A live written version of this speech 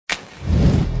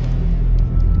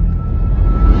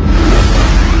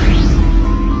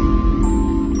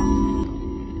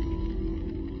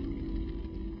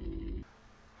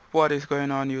What is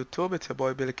going on YouTube? It's your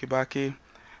boy Billy Kibaki,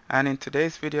 and in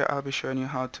today's video I'll be showing you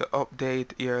how to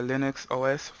update your Linux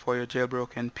OS for your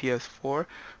jailbroken PS4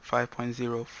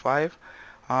 5.05.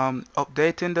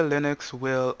 Updating the Linux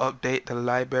will update the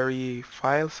library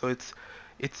file, so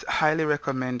it's highly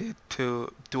recommended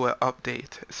to do an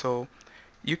update. So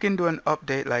you can do an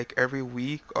update like every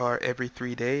week or every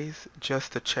 3 days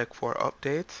just to check for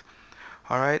updates.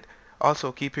 Alright,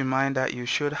 also keep in mind that you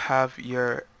should have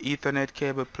your Ethernet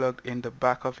cable plugged in the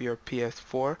back of your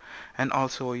PS4 and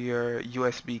also your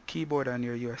USB keyboard and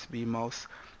your USB mouse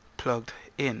plugged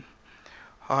in.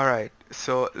 Alright,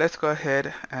 so let's go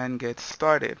ahead and get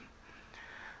started.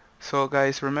 So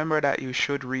guys, remember that you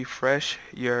should refresh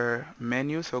your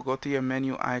menu. So go to your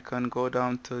menu icon, go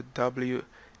down to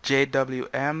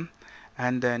JWM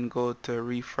and then go to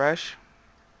refresh.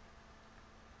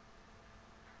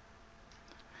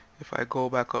 If I go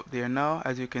back up there now,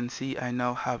 as you can see, I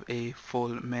now have a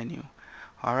full menu.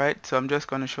 Alright, so I'm just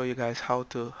going to show you guys how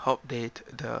to update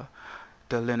the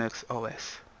Linux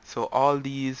OS. So all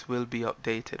these will be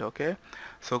updated, okay?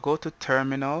 So go to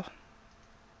terminal.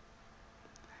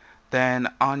 Then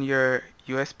on your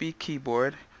USB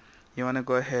keyboard, you want to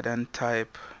go ahead and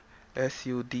type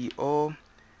sudo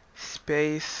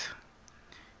space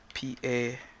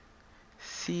PACMAN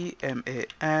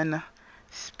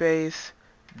space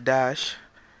dash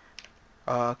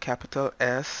capital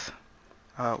S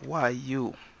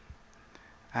YU,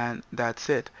 and that's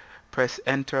it. Press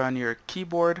enter on your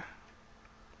keyboard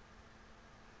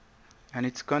and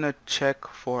it's gonna check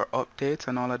for updates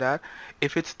and all of that.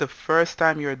 If it's the first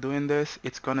time you're doing this,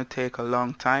 it's gonna take a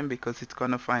long time because it's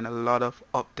gonna find a lot of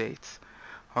updates.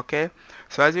 Okay,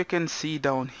 so as you can see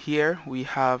down here, we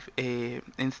have a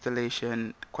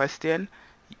installation question,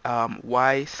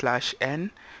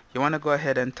 Y/N. You want to go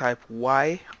ahead and type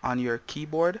Y on your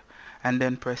keyboard and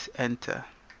then press enter.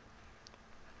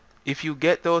 If you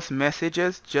get those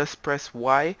messages, just press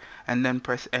Y and then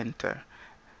press enter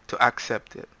to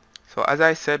accept it. So as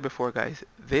I said before guys,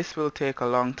 this will take a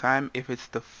long time if it's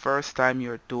the first time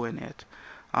you're doing it.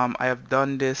 I have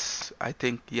done this I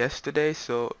think yesterday,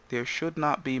 so there should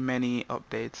not be many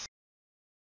updates.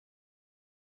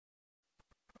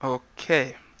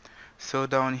 Okay, so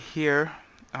down here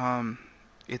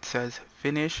it says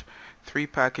finish, 3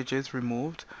 packages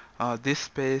removed, this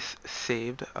space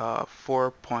saved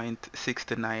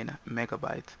 4.69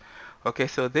 megabytes. Okay,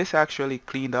 so this actually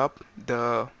cleaned up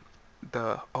the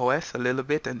OS a little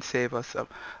bit and save us a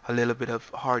little bit of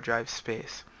hard drive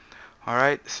space.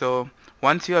 Alright, so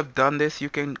once you have done this, you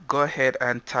can go ahead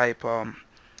and type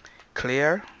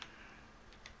clear,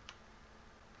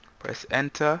 press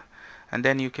enter, and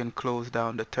then you can close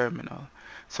down the terminal.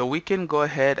 So we can go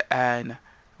ahead and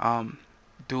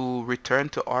do return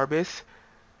to Orbis.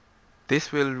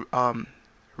 This will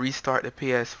restart the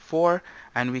PS4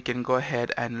 and we can go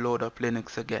ahead and load up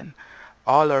Linux again.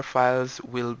 All our files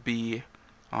will be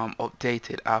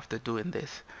updated after doing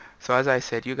this. So as I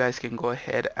said, you guys can go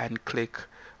ahead and click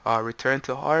return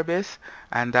to Orbis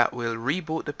and that will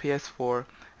reboot the PS4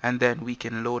 and then we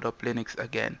can load up Linux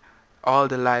again. All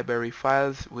the library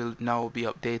files will now be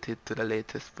updated to the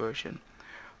latest version.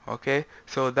 Okay,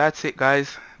 so that's it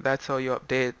guys. That's how you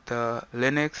update the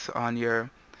Linux on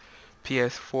your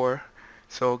PS4.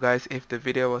 So guys, if the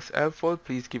video was helpful,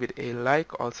 please give it a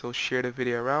like, also share the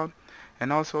video around,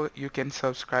 and also you can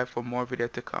subscribe for more video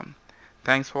to come.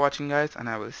 Thanks for watching guys, and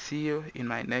I will see you in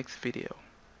my next video.